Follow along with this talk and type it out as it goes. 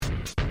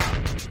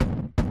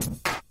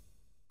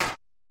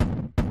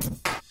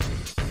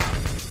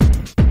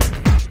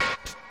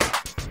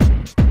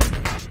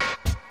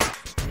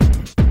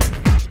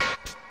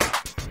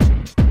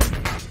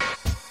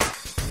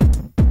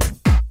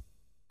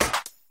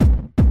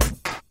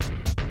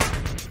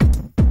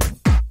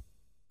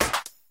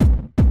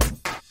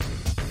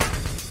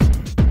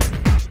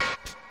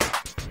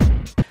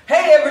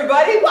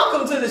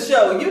to the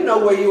show. You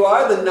know where you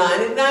are, the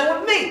 9 at 9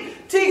 with me,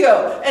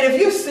 Tigo. And if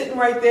you're sitting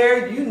right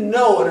there, you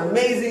know an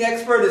amazing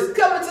expert is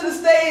coming to the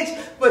stage.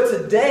 But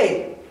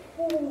today,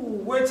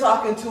 we're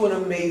talking to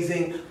an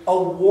amazing,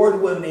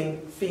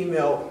 award-winning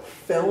female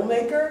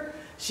filmmaker.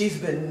 She's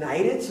been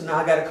knighted, so now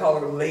I got to call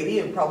her lady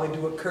and probably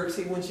do a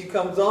curtsy when she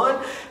comes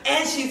on.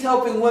 And she's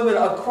helping women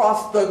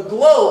across the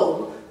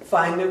globe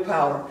find their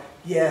power.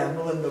 Yeah,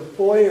 Melinda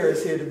Boyer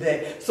is here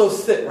today. So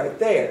sit right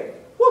there.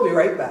 We'll be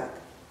right back.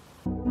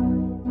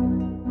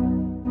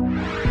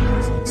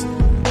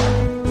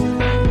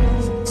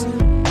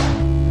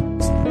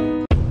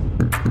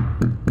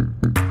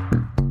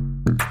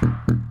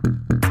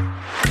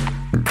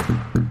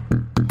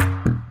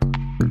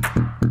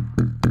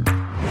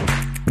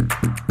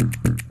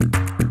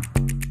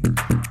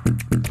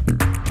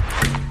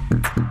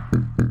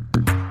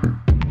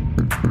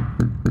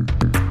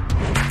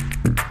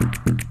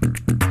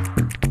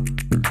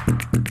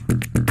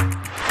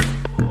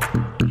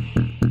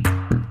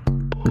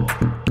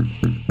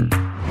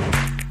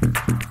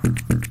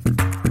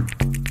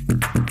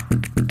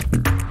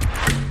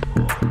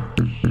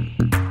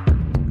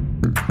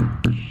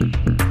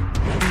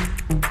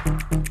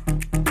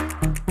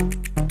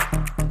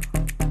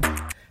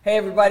 Hey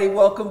everybody,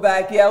 welcome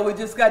back. Yeah, we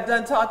just got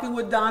done talking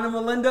with Don and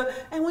Melinda,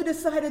 and we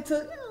decided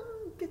to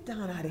get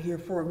Don out of here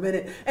for a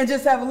minute and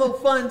just have a little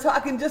fun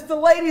talking just the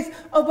ladies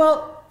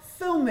about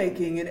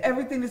filmmaking and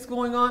everything that's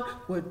going on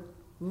with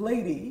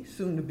lady,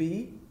 soon to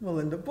be,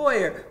 Melinda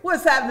Boyer.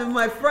 What's happening,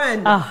 my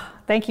friend?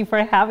 Thank you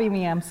for having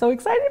me. I'm so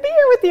excited to be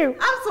here with you.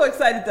 I'm so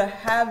excited to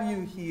have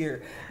you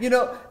here. You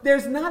know,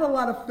 there's not a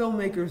lot of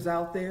filmmakers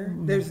out there.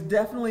 Mm-hmm. There's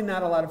definitely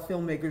not a lot of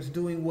filmmakers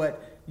doing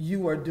what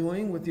you are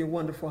doing with your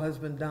wonderful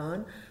husband,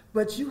 Don.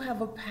 But you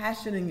have a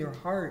passion in your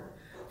heart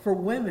for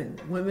women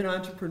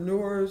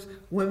entrepreneurs,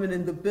 women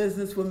in the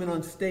business, women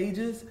on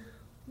stages.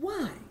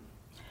 Why?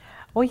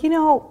 Well, you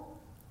know,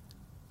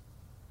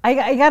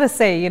 I got to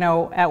say, you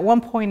know, at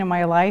one point in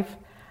my life,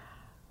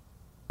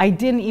 I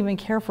didn't even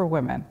care for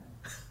women,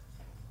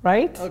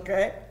 right?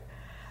 Okay.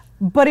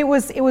 But it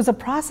was a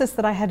process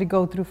that I had to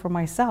go through for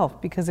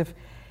myself, because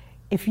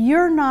if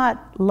you're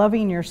not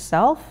loving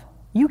yourself,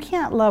 you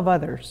can't love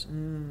others.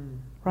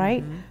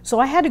 Right? Mm-hmm. So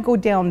I had to go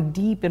down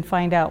deep and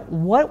find out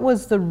what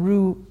was the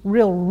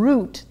real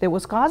root that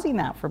was causing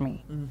that for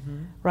me,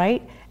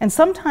 right? And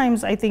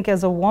sometimes I think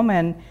as a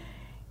woman,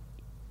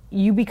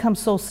 you become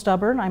so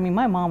stubborn. I mean,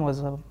 my mom was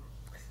a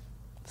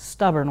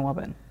stubborn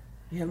woman.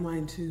 Yeah,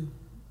 mine too.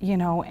 You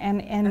know,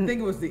 and I think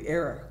it was the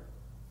era.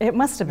 It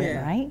must have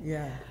been, right?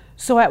 Yeah.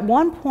 So at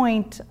one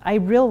point, I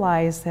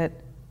realized that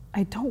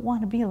I don't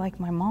want to be like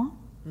my mom,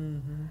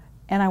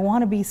 and I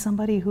want to be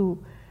somebody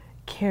who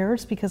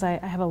cares, because I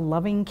have a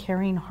loving,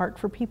 caring heart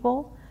for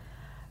people.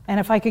 And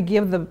if I could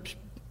give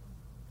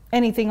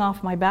anything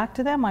off my back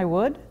to them, I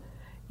would.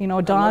 You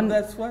know, Don. I love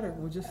that sweater.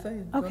 We're just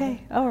saying.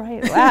 Okay, all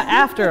right. Well,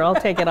 after I'll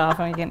take it off,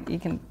 and you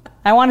can.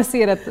 I want to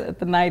see it at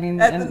the nighting.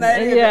 At the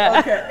nighting. Yeah.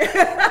 Okay.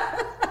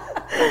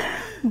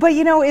 But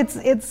you know,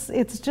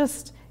 it's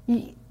just.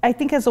 I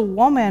think as a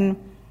woman,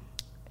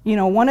 you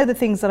know, one of the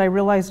things that I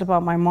realized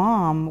about my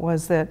mom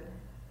was that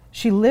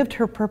she lived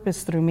her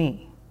purpose through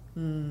me.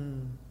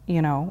 You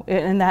know,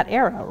 in that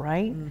era,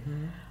 right?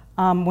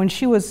 When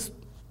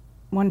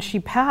she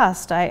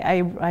passed,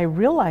 I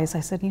realized, I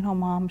said, you know,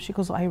 Mom, she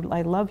goes, I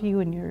love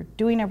you and you're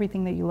doing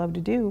everything that you love to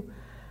do.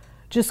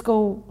 Just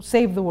go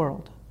save the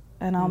world.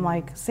 And I'm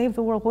like, save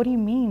the world? What do you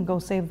mean go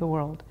save the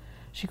world?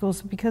 She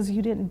goes, because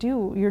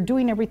you're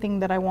doing everything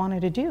that I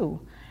wanted to do.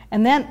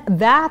 And then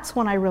that's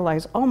when I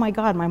realized, oh my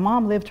God, my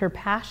mom lived her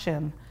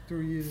passion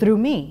through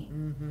me,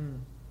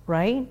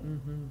 right?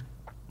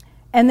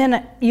 And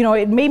then, you know,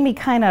 it made me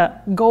kind of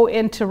go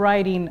into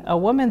writing a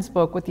women's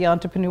book with the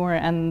entrepreneur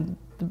and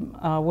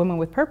women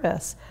with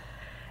purpose,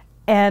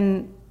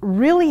 and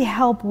really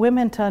help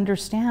women to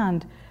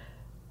understand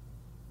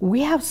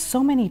we have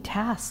so many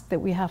tasks that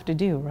we have to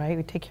do, right?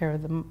 We take care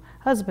of the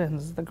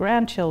husbands, the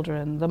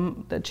grandchildren,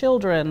 the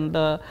children,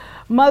 the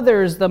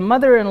mothers, the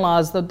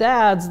mother-in-laws, the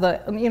dads,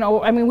 you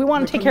know, I mean, we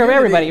want to take care of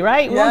everybody,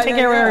 right? We want to take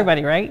care of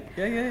everybody, right?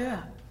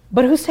 Yeah.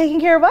 But who's taking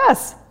care of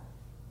us?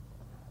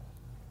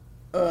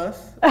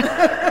 Us.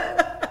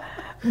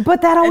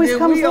 But that always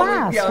comes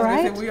last,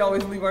 right? We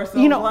always leave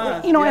ourselves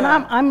last. You know, and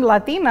I'm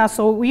Latina,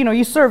 so you know,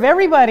 you serve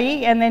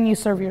everybody and then you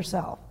serve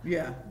yourself.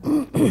 Yeah.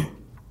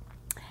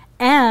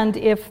 And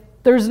if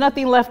there's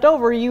nothing left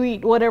over, you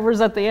eat whatever's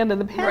at the end of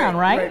the pan,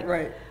 right?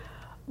 Right.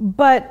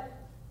 But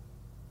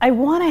I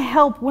want to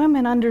help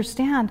women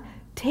understand,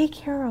 take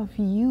care of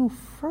you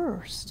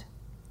first.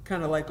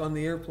 Kind of like on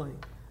the airplane.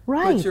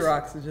 Right. Put your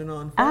oxygen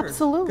on first.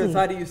 Absolutely. Because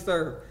how do you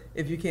serve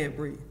if you can't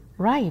breathe?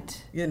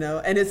 Right. You know,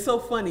 and it's so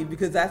funny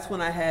because that's when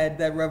I had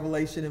that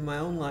revelation in my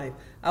own life.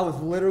 I was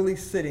literally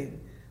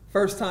sitting,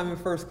 first time in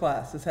first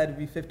class. This had to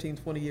be 15,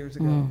 20 years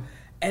ago.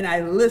 And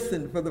I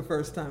listened for the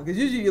first time. Because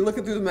usually you're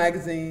looking through the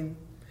magazine,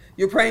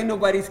 You're praying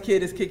nobody's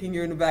kid is kicking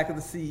you in the back of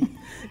the seat.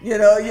 You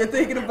know, you're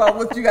thinking about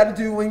what you got to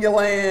do when you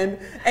land.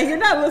 And you're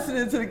not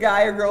listening to the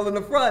guy or girl in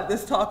the front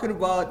that's talking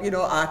about, you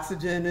know,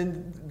 oxygen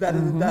and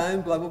da-da-da-da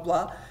and blah, blah,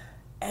 blah.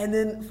 And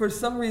then for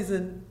some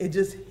reason, it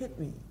just hit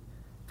me.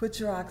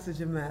 Put your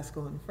oxygen mask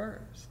on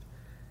first.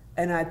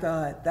 And I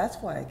thought, that's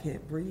why I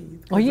can't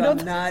breathe. Well,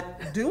 I'm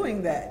not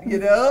doing that, you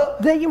know?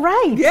 You're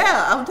right.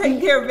 Yeah, I'm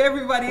taking care of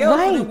everybody else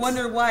and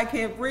wondering why I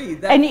can't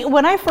breathe. And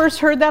when I first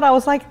heard that, I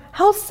was like,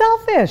 how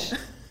selfish.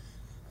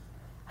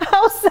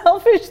 How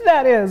selfish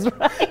that is,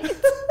 right?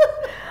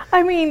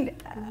 I mean,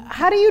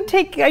 how do you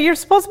you're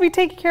supposed to be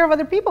taking care of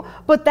other people.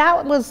 But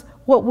that was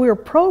what we're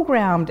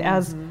programmed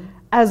as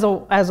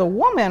a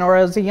woman or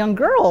as a young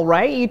girl,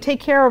 right? You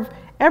take care of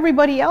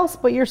everybody else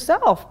but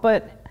yourself.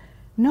 But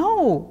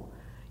no.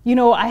 You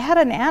know, I had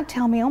an aunt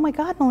tell me, oh my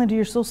God, Melinda,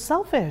 you're so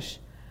selfish.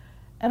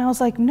 And I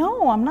was like,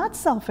 no, I'm not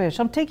selfish.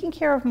 I'm taking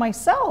care of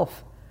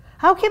myself.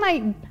 How can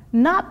I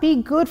not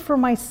be good for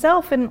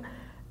myself and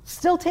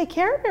still take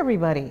care of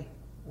everybody?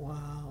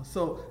 Wow.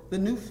 So the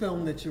new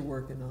film that you're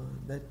working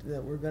on,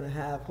 that we're going to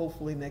have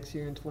hopefully next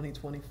year in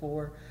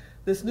 2024,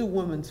 this new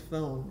women's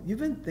film, you've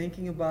been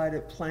thinking about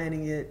it,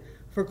 planning it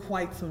for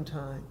quite some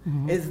time.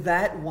 Mm-hmm. Is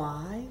that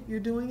why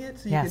you're doing it?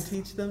 So you can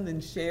teach them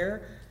and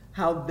share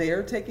how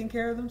they're taking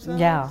care of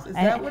themselves? Yeah. Is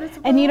that what it's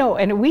about? And, you know,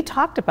 and we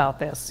talked about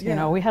this, you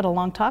know, we had a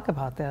long talk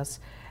about this.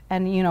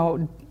 And, you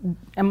know,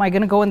 am I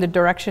going to go in the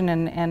direction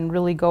and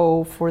really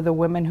go for the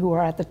women who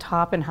are at the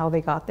top and how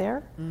they got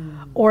there?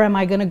 Or am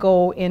I going to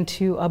go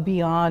into a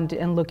beyond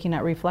and looking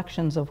at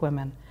reflections of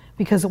women?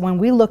 Because when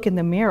we look in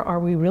the mirror, are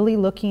we really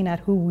looking at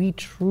who we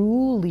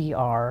truly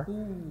are?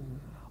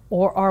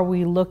 Or are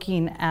we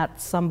looking at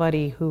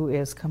somebody who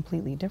is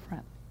completely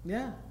different?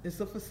 Yeah,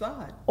 it's a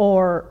facade.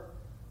 Or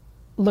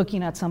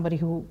looking at somebody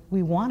who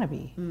we want to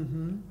be,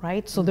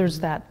 right? So there's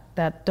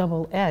that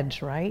double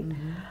edge, right?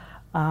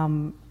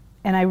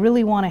 And I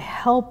really want to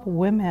help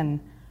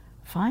women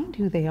find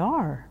who they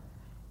are.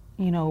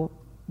 You know,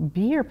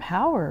 be your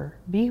power.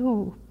 Be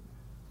who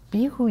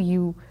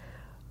you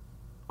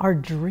are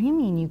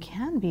dreaming you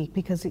can be,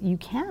 because you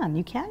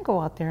can go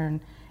out there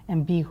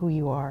and be who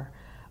you are.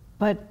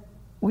 But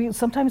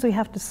sometimes we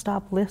have to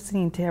stop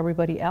listening to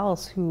everybody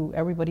else, who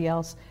everybody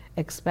else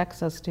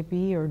expects us to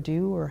be or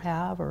do or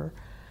have, or,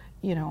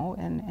 you know,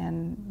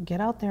 and get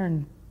out there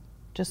and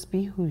just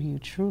be who you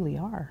truly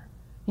are.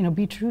 You know,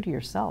 be true to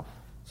yourself.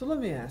 So let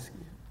me ask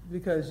you,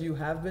 because you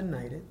have been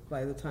knighted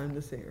by the time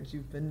this airs,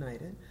 you've been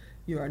knighted.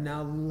 You are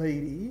now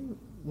Lady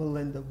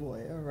Melinda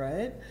Boyer,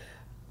 right?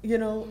 You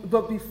know,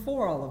 but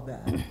before all of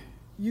that,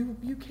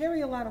 you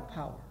carry a lot of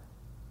power.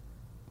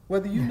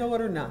 Whether you know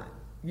it or not,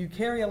 you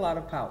carry a lot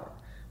of power.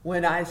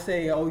 When I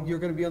say, oh, you're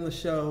going to be on the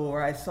show,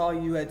 or I saw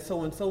you at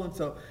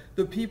so-and-so,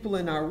 the people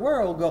in our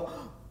world go,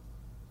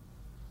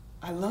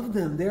 I love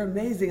them, they're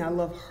amazing, I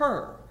love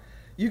her.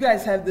 You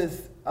guys have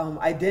this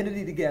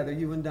identity together,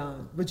 you and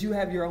Don, but you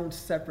have your own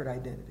separate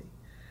identity.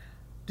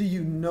 Do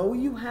you know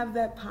you have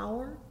that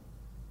power?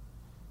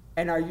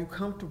 And are you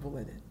comfortable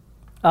in it?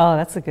 Oh,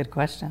 that's a good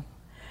question.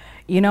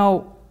 You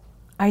know,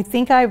 I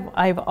think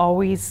I've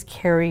always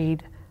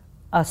carried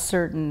a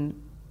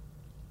certain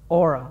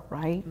aura,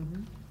 right?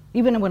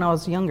 Even when I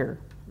was younger,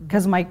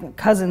 because my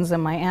cousins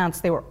and my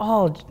aunts, they were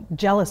all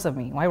jealous of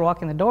me. I would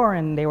walk in the door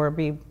and they would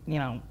be, you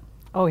know,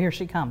 oh, here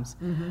she comes.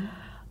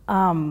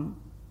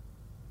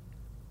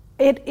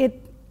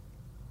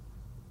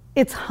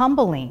 It's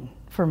humbling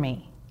for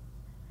me,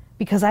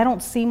 because I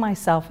don't see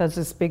myself as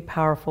this big,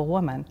 powerful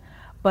woman.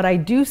 But I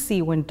do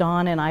see when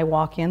Dawn and I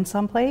walk in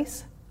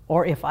someplace,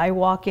 or if I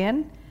walk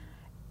in,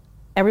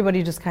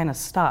 everybody just kind of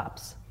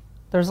stops.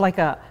 There's like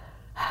a...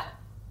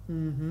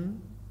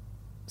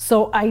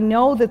 So I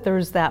know that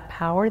there's that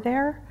power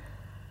there,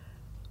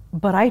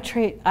 but I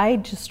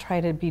just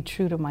try to be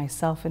true to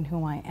myself and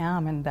who I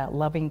am, and that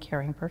loving,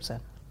 caring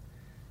person.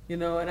 You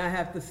know, and I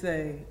have to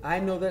say, I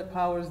know that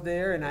power's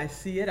there, and I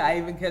see it. I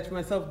even catch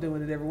myself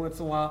doing it every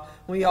once in a while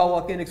when y'all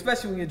walk in,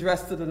 especially when you're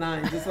dressed to the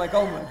nines. It's like,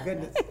 oh my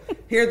goodness,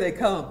 here they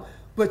come.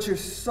 But you're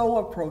so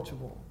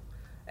approachable,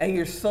 and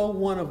you're so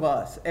one of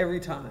us every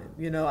time.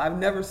 You know, I've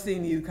never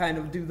seen you kind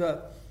of do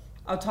the,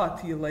 I'll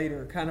talk to you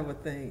later kind of a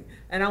thing.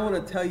 And I want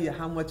to tell you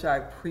how much I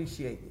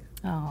appreciate you.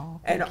 Oh,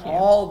 and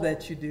all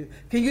that you do.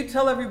 Can you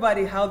tell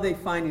everybody how they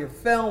find your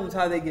films,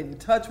 how they get in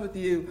touch with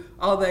you,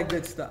 all that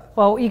good stuff?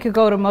 Well, you could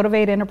go to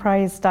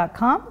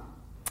motivateenterprise.com.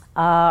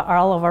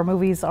 All of our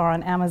movies are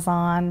on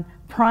Amazon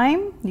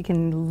Prime. You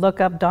can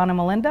look up Dawn and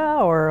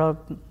Melinda, or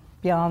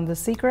Beyond the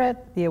Secret,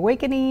 The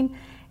Awakening,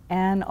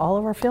 and all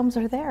of our films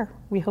are there.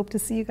 We hope to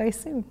see you guys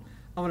soon.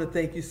 I want to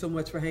thank you so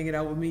much for hanging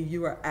out with me.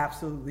 You are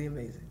absolutely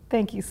amazing.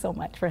 Thank you so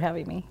much for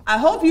having me. I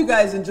hope you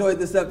guys enjoyed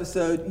this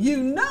episode. You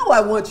know I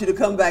want you to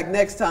come back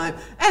next time.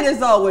 And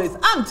as always,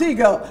 I'm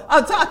Tigo.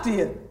 I'll talk to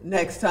you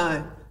next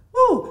time.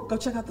 Woo, go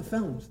check out the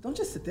films. Don't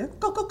just sit there.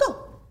 Go, go,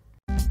 go.